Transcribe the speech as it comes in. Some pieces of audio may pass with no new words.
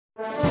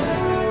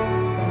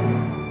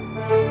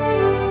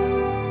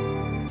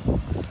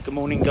Good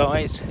morning,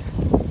 guys.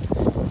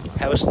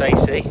 How is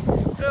Stacey?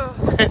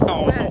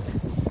 Oh,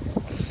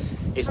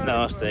 it's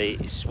nasty.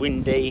 It's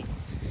windy,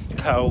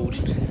 cold,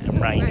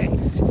 and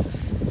raining.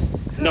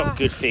 Not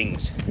good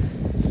things.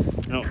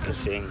 Not good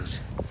things.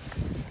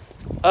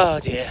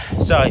 Oh dear.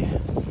 So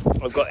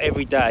I've got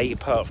every day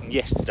apart from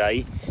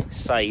yesterday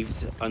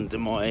saved under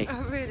my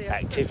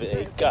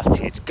activity.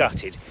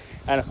 Gutted,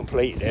 and I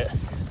completed it.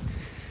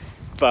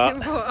 But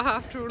what,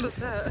 after all of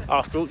that?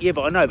 After all, yeah,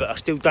 but I know, but I've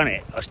still done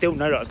it. I still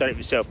know that I've done it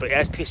myself, but it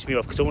has pissed me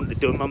off because I wanted to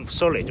do a month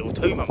solid or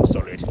 2 months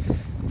solid.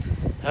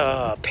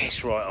 Ah,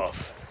 piss right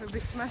off. We'll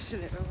be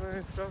smashing it when we're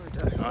in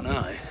Florida. I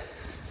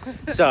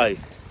know. So,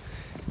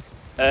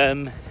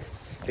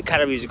 the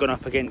calories have gone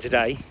up again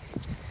today.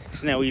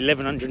 It's now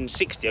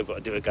 1160 I've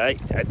got to do a day.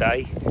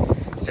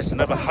 So that's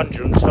another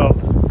 100 on top.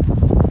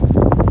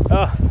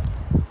 Oh,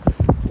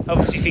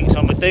 obviously thinks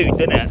I'm a dude,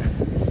 doesn't it?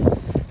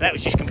 And that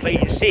was just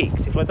completed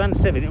 6. If I'd done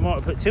 7, it might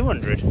have put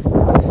 200.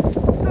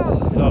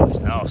 Oh, it's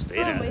nasty,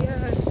 isn't it?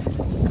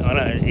 I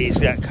know, it's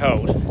that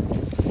cold.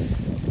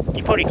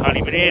 You probably can't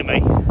even hear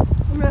me.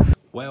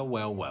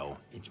 Well,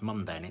 it's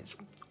Monday and it's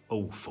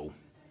awful.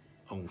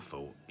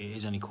 It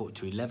is only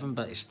 11:15,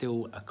 but it's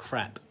still a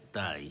crap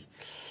day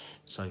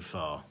so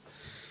far.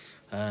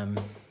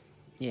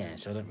 Yeah,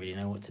 so I don't really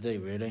know what to do,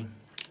 really.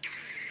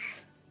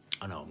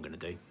 I know what I'm going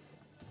to do.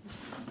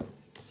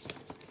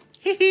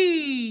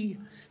 Hee-hee!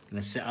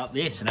 Going to set up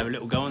this and have a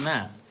little go on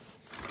that.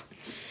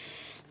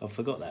 I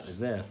forgot that was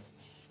there.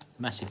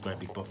 Massive great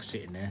big box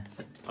sitting there.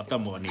 I've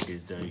done what I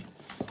needed to do.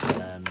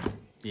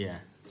 Yeah,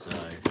 so...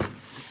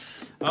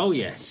 Oh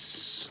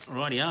yes,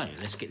 rightio,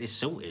 let's get this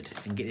sorted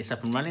and get this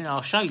up and running.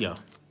 I'll show you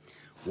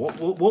what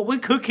we're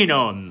cooking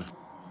on.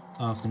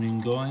 Afternoon,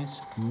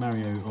 guys.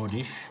 Mario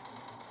Oddish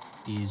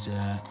is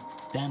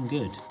damn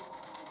good.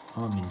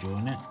 I'm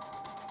enjoying it.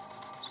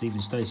 Steve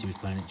and Stacey was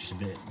playing it just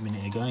a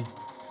minute ago.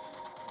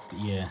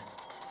 But yeah,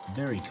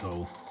 very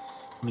cool.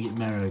 I'm gonna get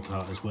Mario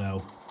Kart as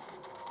well,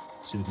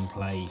 so we can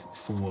play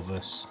 4 of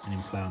us and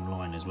then play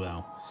online as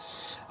well.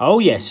 Oh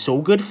yes, it's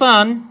all good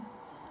fun.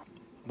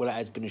 Well, it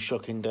has been a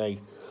shocking day.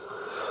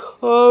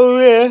 Oh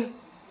yeah.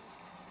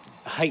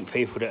 I hate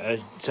people that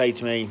say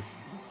to me,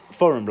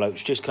 foreign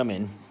bloke's just come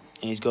in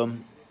and he's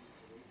gone,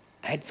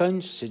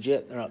 headphones? I said, yeah,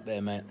 they're up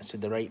there, mate. I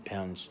said, they're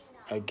 £8.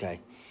 Okay.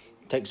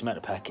 Takes them out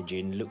of the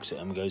packaging, looks at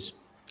them and goes,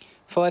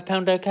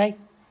 £5 okay?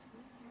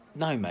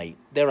 No, mate,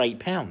 they're £8.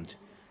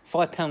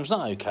 £5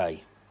 not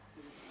okay.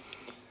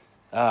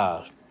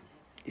 Ah,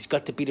 it's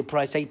got to be the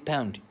price,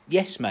 £8.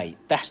 Yes, mate,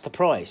 that's the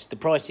price. The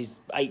price is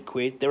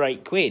 £8, they're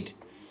 £8.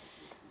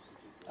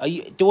 Are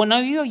you, do I know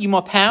you? Are you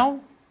my pal?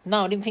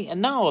 No, I didn't think...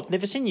 No, I've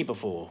never seen you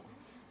before.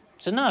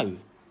 So no.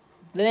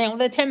 They're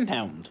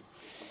 £10.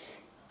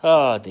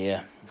 Oh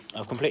dear.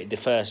 I've completed the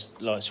first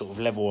sort of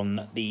level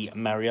on the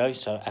Mario,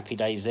 so happy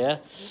days there.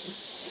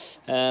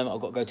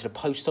 I've got to go to the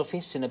post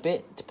office in a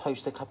bit to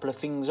post a couple of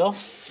things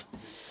off.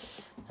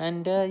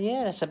 And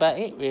yeah, that's about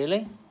it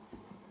really.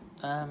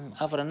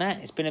 Other than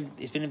that, it's been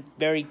a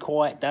very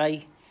quiet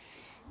day.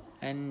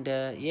 And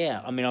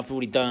yeah, I mean, I've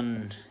already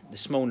done...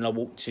 This morning I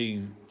walked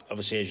to...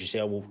 Obviously, as you see,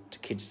 I walked the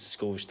kids to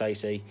school with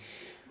Stacey.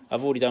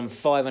 I've already done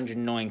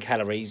 509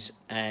 calories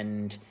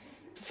and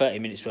 30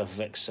 minutes worth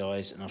of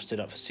exercise, and I've stood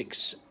up for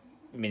 6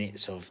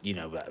 minutes of, you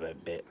know,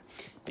 that bit.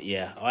 But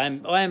yeah, I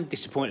am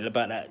disappointed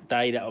about that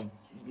day that I've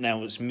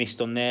now it's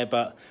missed on there.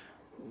 But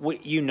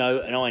you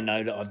know, and I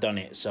know that I've done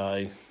it.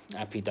 So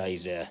happy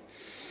days there.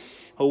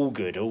 All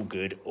good, all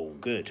good, all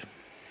good.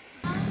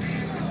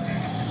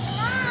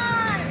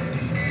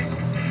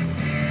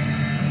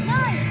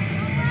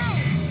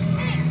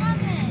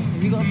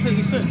 Have you got to put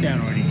your foot down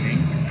or anything?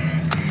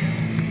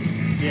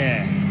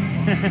 Yeah.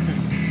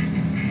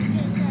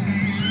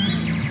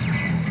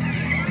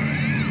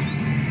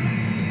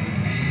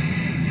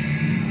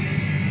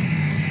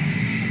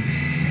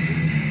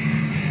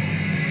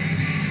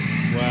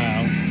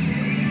 Wow.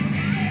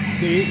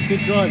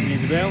 Good driving,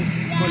 Isabel.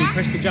 Yeah. Well, you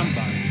press the jump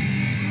button.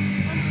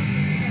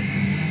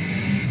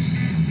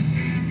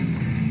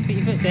 Put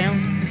your foot down.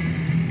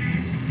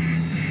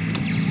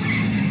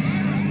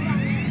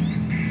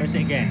 Press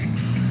it again.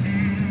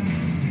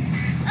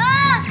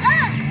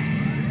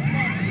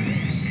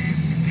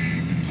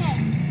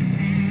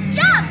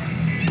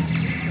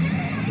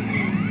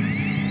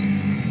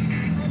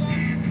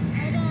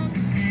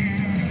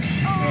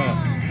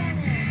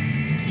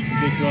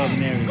 Driving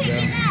there as well.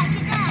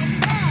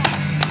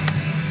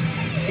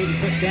 Put your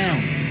foot down.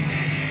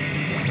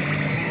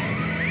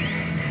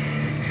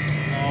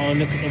 Oh,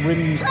 look at the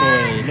rims,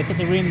 boy. Look at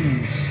the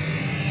rims. Stay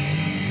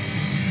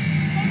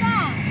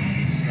there.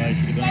 Oh, you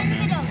should have gone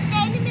there.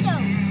 Stay in the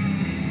middle.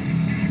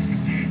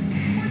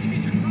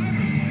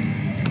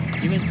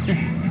 You meant to...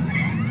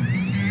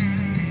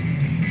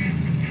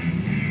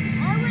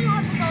 I will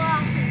have to go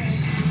after this.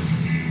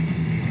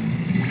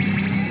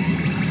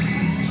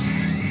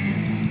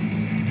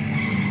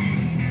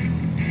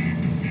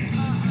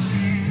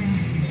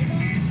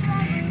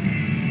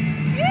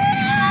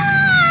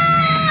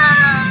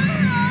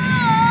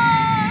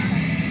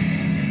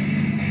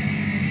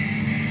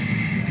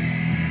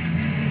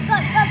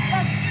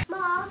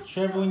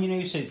 Show everyone your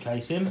new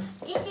suitcase, Em.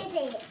 This is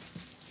it.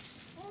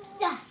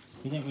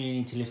 You don't really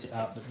need to lift it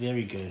up, but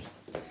very good.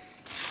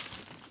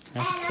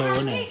 That's And cool, I have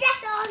isn't a new it?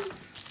 dress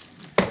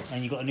on.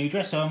 And you got a new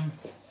dress on.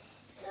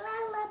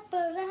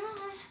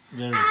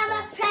 Very I'm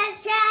a cool.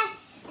 princess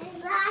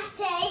and I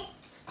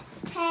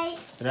take.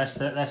 So that's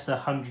the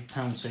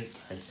 £100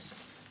 suitcase.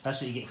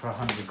 That's what you get for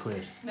 100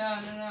 quid. No,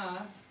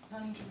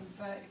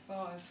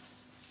 135.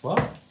 What?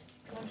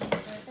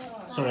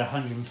 135. Sorry,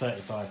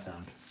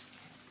 £135.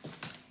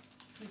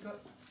 You got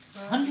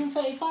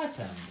 £135.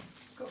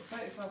 got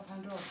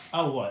 £35 off.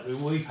 Oh, right.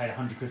 Well, you paid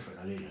 100 quid for it,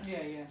 though, didn't you?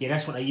 Yeah. Yeah,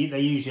 that's what they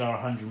usually are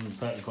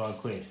 135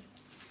 quid.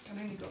 And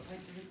then you got paid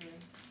delivery.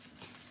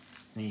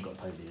 Then you got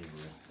to pay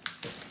delivery.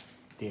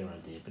 Dear oh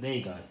dear. But there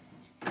you go.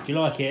 Do you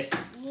like it?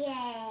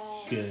 Yeah.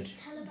 Good.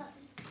 Tell about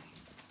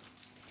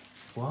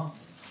What?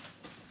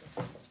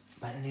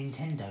 About the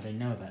Nintendo? They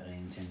know about the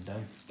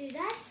Nintendo. Do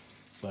they?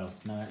 Well,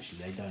 no, actually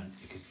they don't,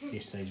 because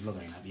yesterday's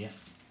vlog ain't up yet.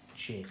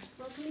 Shit.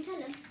 What can we tell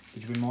them?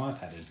 Did you bring my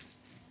iPad in?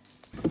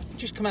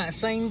 Just come out of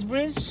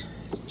Sainsbury's.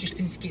 Just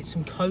been to get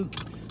some Coke,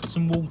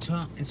 some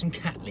water, and some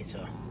cat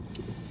litter.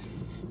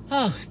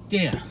 Oh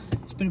dear,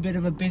 it's been a bit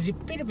of a busy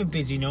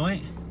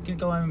night. Gonna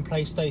go home and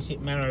play Stacey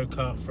at Mario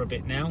Kart for a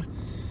bit now.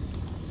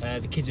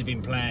 The kids have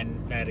been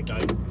playing. They had to go.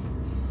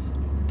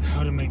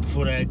 Pardon me,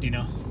 before they had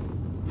dinner.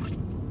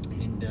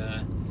 And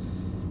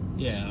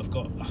yeah, I've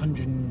got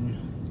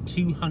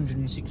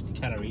 260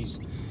 calories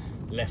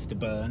left to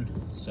burn.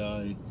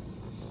 So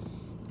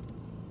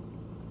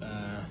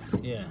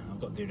yeah, I've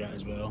got to do that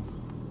as well.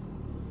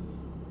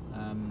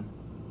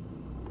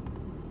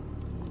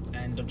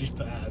 And I've just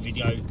put out a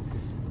video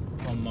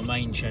on my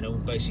main channel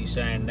basically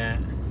saying that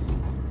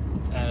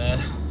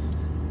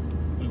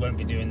we won't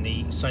be doing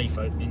the safe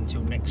opening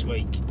until next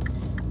week,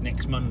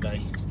 next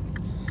Monday.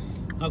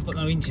 I've got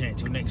no internet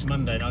till next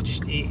Monday, and I've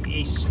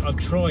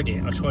tried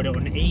it. I tried it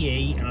on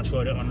EE and I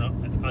tried it on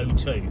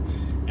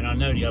O2, and I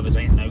know the others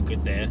ain't no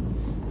good there.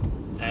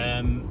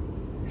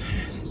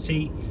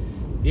 See,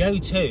 the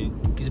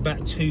O2 is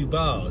about 2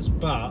 bars,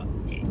 but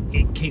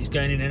it keeps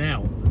going in and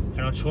out.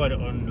 And I tried it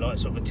on like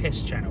sort of a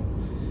test channel,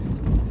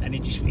 and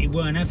it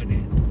weren't having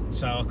it.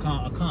 So I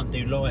can't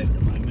do live at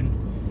the moment,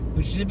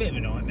 which is a bit of a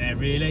nightmare,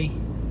 really.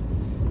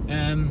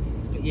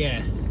 But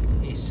yeah,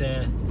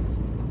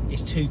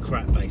 it's too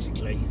crap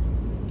basically.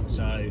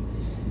 So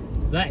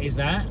that is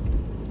that.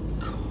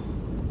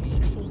 God, he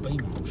had 4 beam,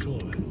 I'm sure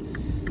of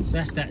it. So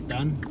that's that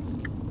done,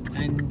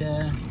 and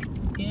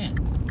yeah,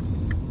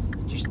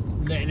 just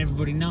letting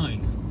everybody know,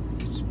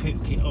 because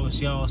people keep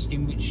obviously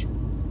asking, which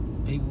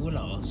people will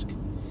ask.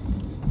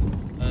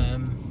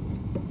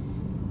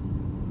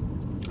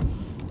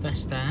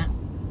 That's that,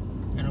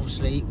 and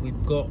obviously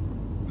we've got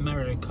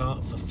Mario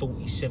Kart for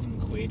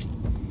 47 quid,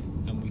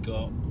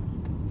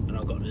 and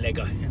I've got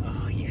Lego.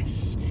 Oh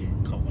yes,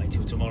 can't wait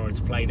till tomorrow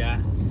to play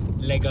that.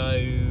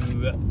 Lego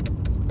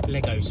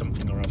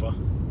something or other.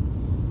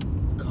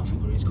 Can't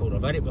think what it's called.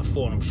 I've had it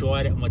before, and I'm sure I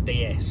had it on my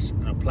DS,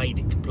 and I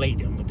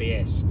completed it on my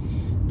DS.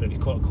 But it'd be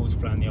quite cool to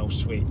play on the old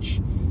Switch.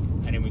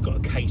 And then we've got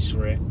a case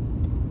for it,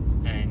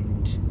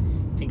 and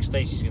I think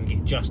Stacey's going to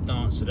get Just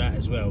Dance for that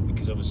as well,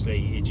 because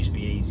obviously it'd just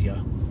be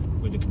easier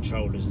with the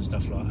controllers and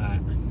stuff like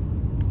that,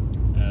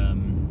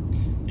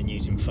 than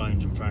using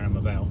phones and throwing them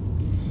about.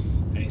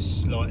 And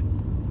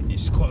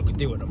it's quite a good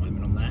deal at the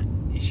moment on that.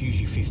 It's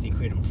usually 50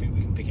 quid, and I think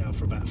we can pick it up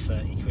for about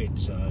 30 quid.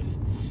 So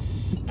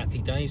happy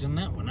days on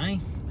that one, eh?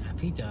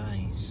 Happy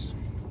days.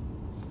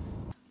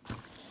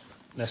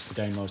 That's the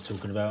game I was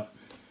talking about.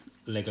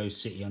 Lego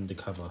City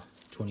Undercover,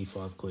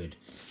 25 quid.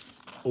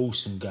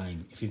 Awesome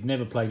game. If you've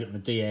never played it on the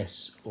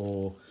DS,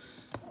 or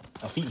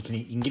I think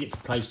you can get it for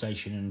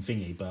PlayStation and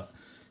thingy, but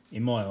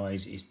in my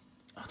eyes,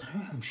 I don't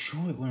know, I'm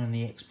sure it went on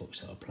the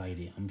Xbox that I played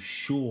it. I'm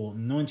sure,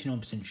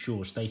 99%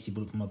 sure, Stacey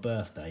bought it for my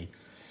birthday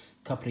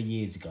a couple of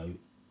years ago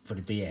for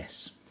the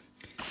DS.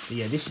 But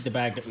yeah, this is the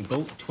bag that we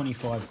bought,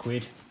 25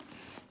 quid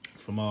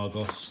from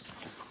Argos.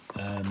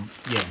 Yeah,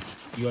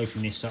 you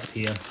open this up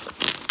here.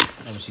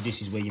 Obviously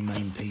this is where your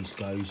main piece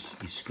goes,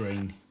 your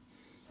screen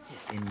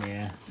in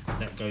there,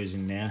 that goes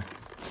in there.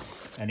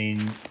 And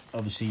then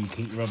obviously you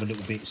keep your other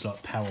little bits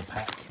like power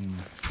pack,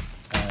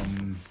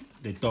 and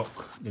the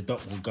dock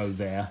will go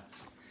there.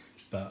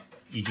 But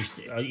you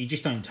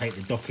just don't take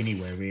the dock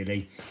anywhere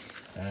really.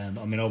 I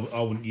mean,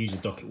 I wouldn't use the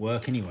dock at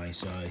work anyway.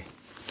 So,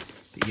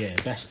 but yeah,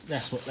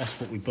 that's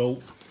what we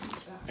bought,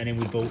 and then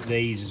we bought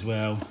these as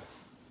well.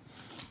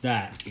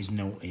 That is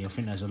naughty. I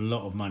think that's a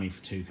lot of money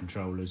for 2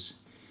 controllers.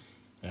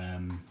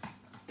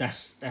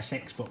 That's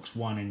Xbox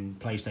One and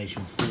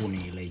PlayStation 4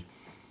 nearly.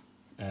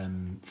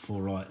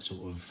 For like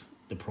sort of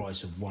the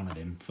price of one of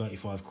them,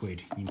 35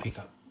 quid. You can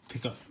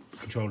pick up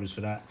controllers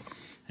for that,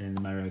 and then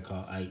the Mario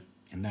Kart 8,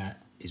 and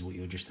that is what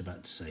you're just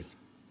about to see.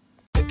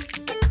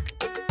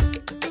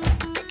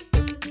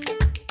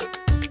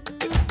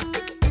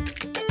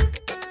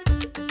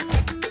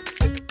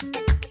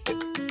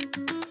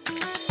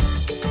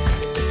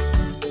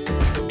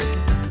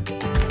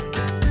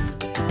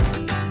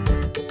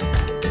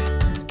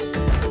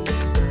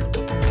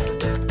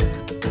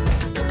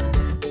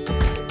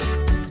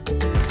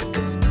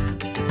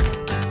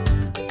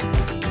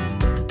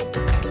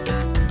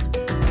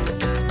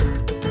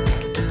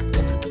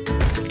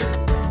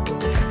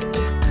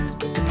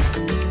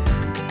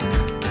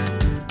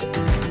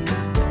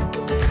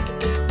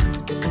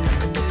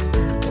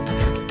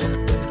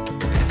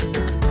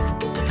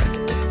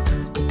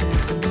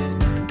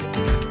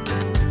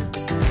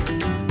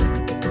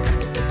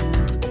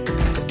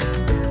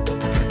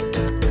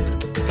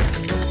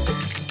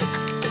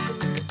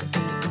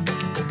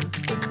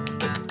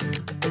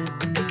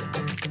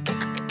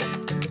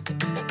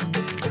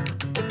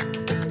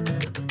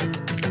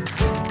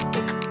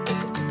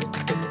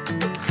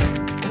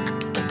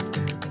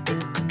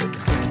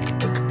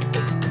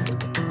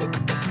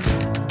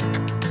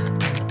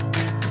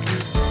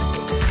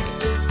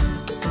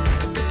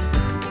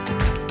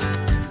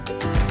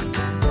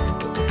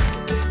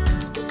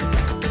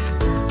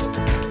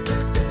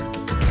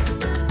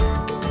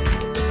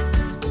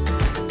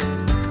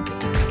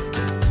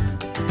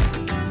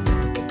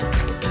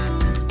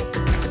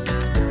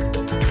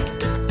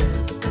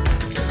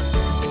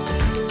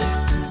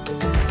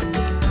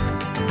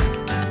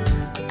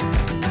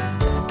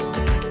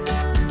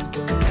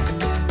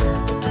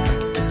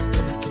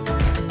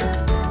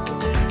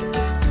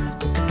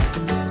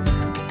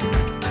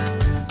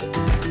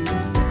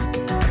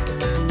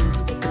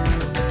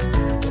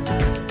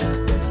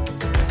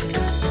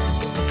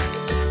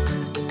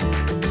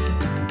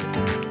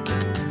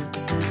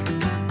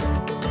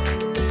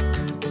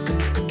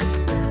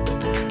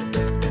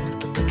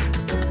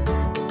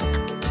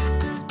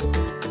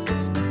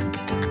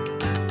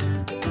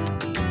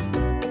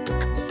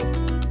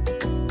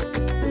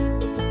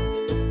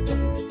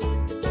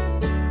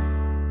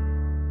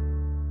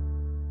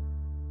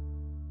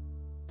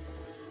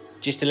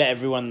 just to let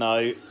everyone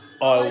know,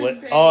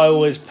 I'm I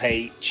was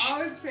Peach.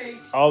 I was Peach.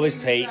 I was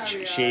you Peach.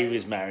 Mario. She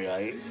was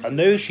Mario. I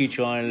knew she'd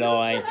try and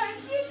lie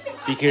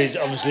because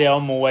obviously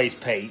I'm always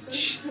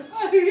Peach.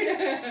 Oh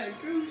yeah,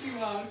 of course you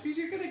are. Because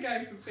you're gonna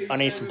go for Peach. I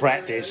need some over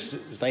practice.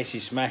 Stacey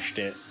smashed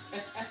it.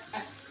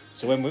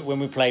 So when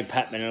we play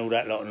Pac-Man and all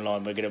that lot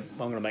online, I'm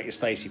gonna make a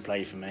Stacey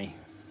play for me.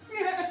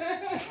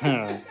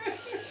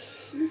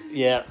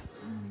 Yeah,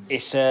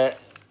 it's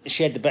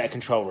she had the better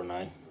controller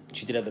now.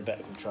 She did have the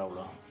better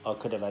controller. I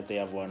could have had the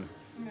other one.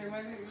 No,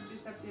 why don't you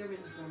just have the orange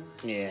one?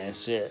 Yeah,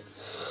 that's it.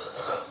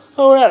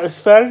 Oh, that was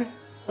fun.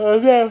 Oh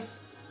no.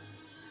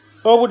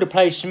 I would have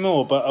played some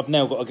more, but I've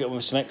now got to get on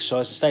with some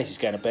exercise. And Stacey's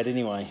going to bed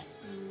anyway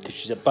because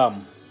she's a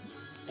bum.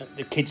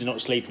 The kids are not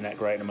sleeping that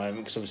great at the moment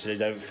because obviously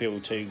they don't feel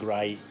too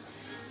great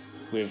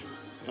with,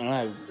 I don't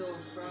know,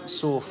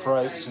 sore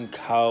throats and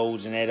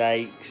colds and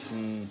headaches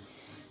and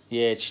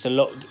yeah, it's just a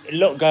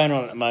lot going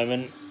on at the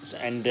moment.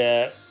 And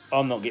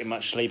I'm not getting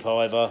much sleep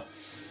either.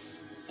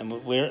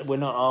 And we're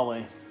not, are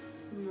we?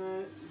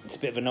 No. It's a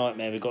bit of a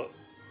nightmare. We've got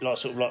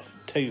sort of like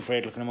 2, 3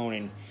 o'clock in the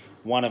morning.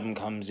 One of them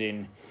comes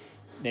in.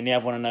 Then the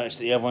other one, I notice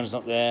that the other one's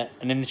not there.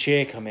 And then the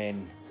chair come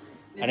in.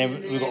 And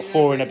then we've got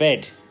 4 in a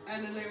bed.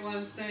 And the little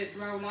one said,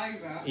 roll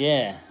over.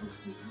 Yeah.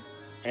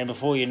 And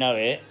before you know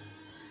it...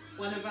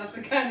 One of us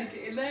are going to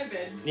get in their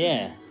beds.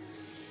 Yeah.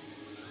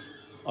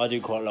 I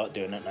do quite like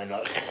doing it. And they're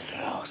like,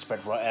 oh,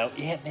 spread right out.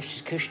 Yeah,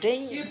 Mrs.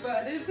 Cushty. Yeah,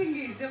 but the thing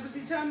is,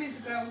 obviously, time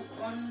Isabel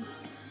on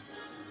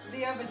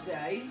the other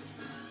day,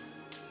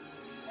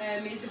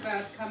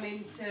 Isabel come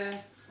into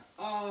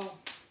our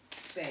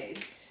bed.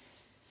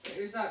 It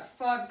was like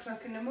 5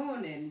 o'clock in the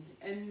morning,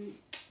 and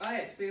I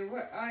had to be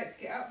awake. I had to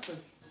get up for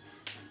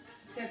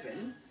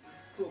 7,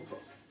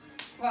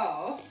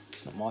 4:15.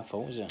 It's not my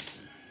fault, is it?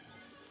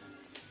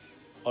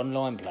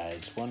 Online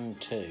players, 1,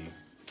 2.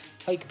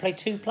 Oh, you can play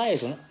 2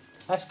 players on it.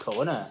 That's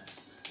cool, isn't it?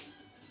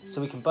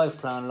 So we can both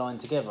play online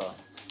together.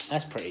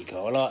 That's pretty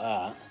cool. I like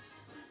that.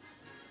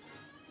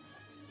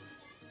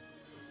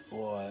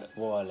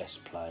 Wireless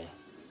play.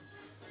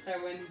 So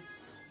when...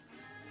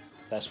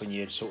 That's when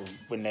you sort of,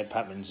 when their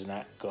Pac-Mans and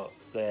that got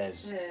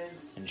theirs.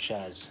 Yes. And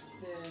Shaz.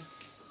 Yeah.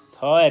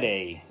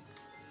 Tidy.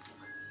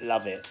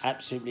 Love it.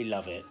 Absolutely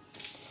love it.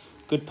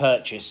 Good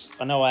purchase.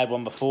 I know I had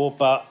one before,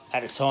 but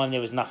at the time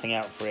there was nothing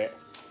out for it.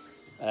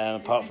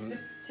 Apart from...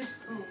 It's a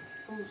typical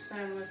full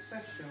Sandwell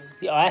special.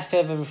 Yeah, I have to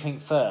have everything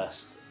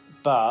first,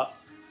 but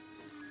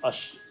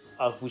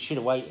we should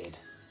have waited.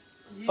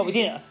 But we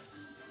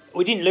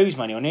didn't lose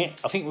money on it.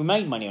 I think we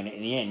made money on it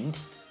in the end.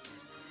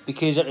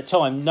 Because at the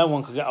time, no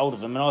one could get hold of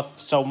them, and I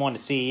sold mine to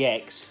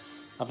CEX.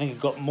 I think I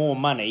got more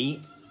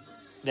money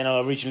than I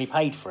originally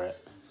paid for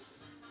it.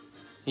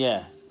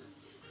 Yeah.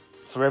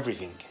 For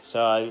everything.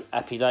 So,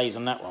 happy days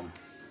on that one.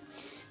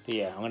 But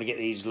yeah, I'm going to get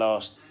these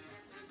last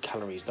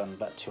calories done,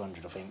 about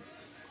 200, I think.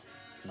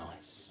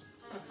 Nice.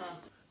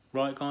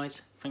 Right, guys,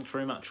 thanks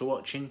very much for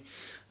watching. I'm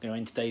going to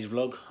end today's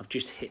vlog. I've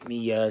just hit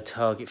my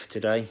target for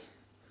today.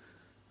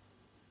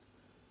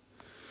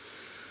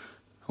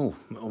 Oh,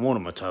 I'm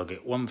on my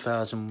target.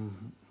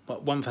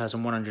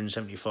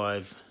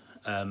 1,175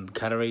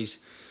 calories,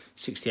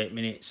 68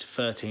 minutes,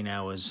 13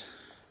 hours,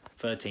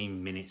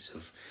 13 minutes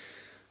of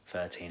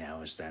 13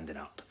 hours standing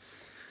up.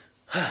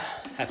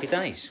 Happy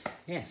days.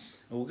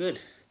 Yes, all good.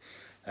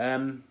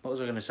 What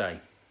was I going to say?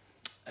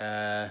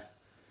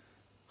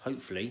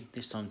 Hopefully,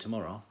 this time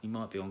tomorrow, we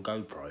might be on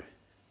GoPro.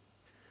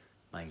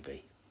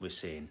 Maybe. We're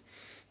seeing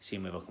if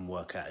I can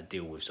work out a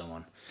deal with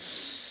someone.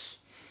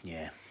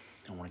 Yeah,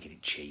 I want to get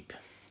it cheap.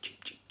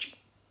 Cheap.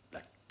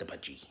 Like the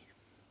budgie.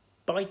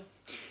 Bye.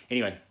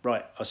 Anyway,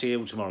 right, I'll see you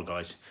all tomorrow,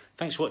 guys.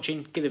 Thanks for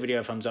watching. Give the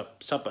video a thumbs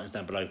up. Sub buttons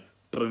down below.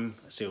 Boom.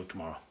 I'll see you all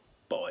tomorrow.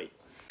 Bye.